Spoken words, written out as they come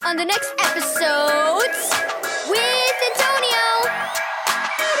on the next episodes with Antonio.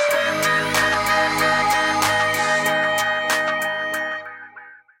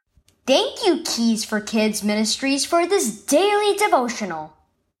 Thank you, Keys for Kids Ministries, for this daily devotional.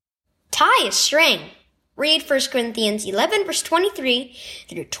 Tie a string. Read 1 Corinthians 11, verse 23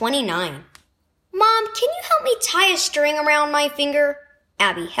 through 29. Mom, can you help me tie a string around my finger?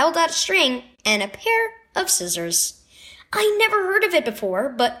 Abby held out a string and a pair of scissors. I never heard of it before,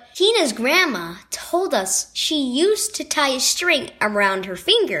 but Tina's grandma told us she used to tie a string around her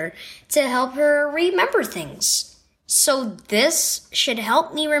finger to help her remember things. So this should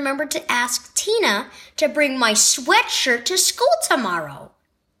help me remember to ask Tina to bring my sweatshirt to school tomorrow.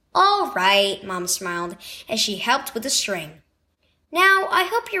 All right, Mom smiled as she helped with the string. Now, I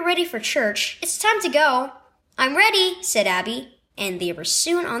hope you're ready for church. It's time to go. I'm ready, said Abby, and they were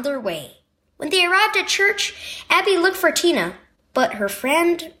soon on their way. When they arrived at church, Abby looked for Tina, but her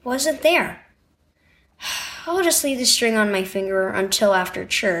friend wasn't there. I'll just leave the string on my finger until after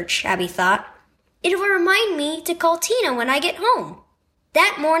church, Abby thought. It will remind me to call Tina when I get home.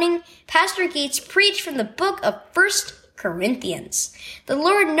 That morning, Pastor Gates preached from the book of 1 Corinthians. The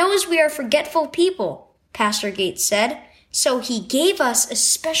Lord knows we are forgetful people, Pastor Gates said, so he gave us a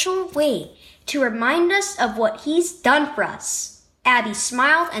special way to remind us of what he's done for us. Abby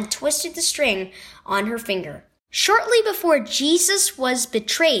smiled and twisted the string on her finger. Shortly before Jesus was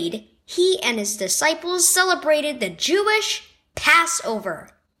betrayed, he and his disciples celebrated the Jewish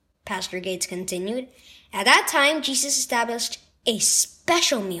Passover. Pastor Gates continued. At that time, Jesus established a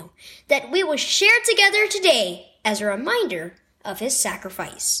special meal that we will share together today as a reminder of his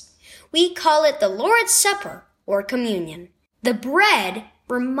sacrifice. We call it the Lord's Supper or communion. The bread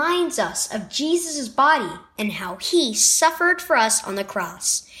reminds us of Jesus' body and how he suffered for us on the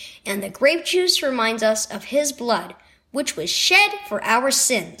cross. And the grape juice reminds us of his blood, which was shed for our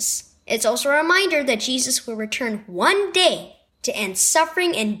sins. It's also a reminder that Jesus will return one day to end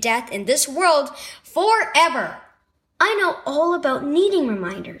suffering and death in this world forever. I know all about needing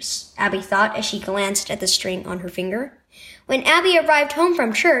reminders, Abby thought as she glanced at the string on her finger. When Abby arrived home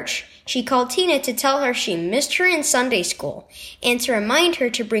from church, she called Tina to tell her she missed her in Sunday school and to remind her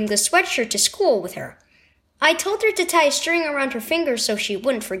to bring the sweatshirt to school with her. I told her to tie a string around her finger so she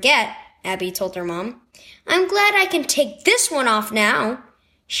wouldn't forget, Abby told her mom. I'm glad I can take this one off now.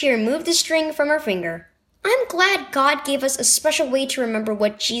 She removed the string from her finger. I'm glad God gave us a special way to remember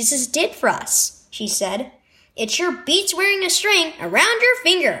what Jesus did for us, she said. It sure beats wearing a string around your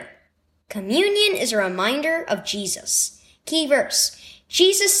finger. Communion is a reminder of Jesus. Key verse.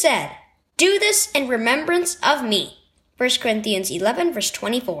 Jesus said, "Do this in remembrance of me." 1 Corinthians 11, verse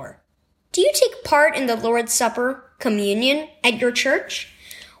 24. Do you take part in the Lord's Supper, communion, at your church?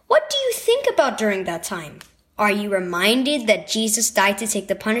 What do you think about during that time? Are you reminded that Jesus died to take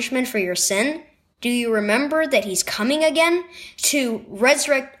the punishment for your sin? Do you remember that he's coming again to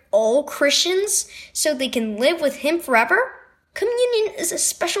resurrect all Christians so they can live with him forever? Communion is a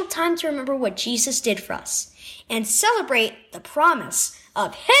special time to remember what Jesus did for us and celebrate the promise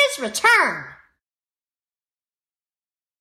of his return.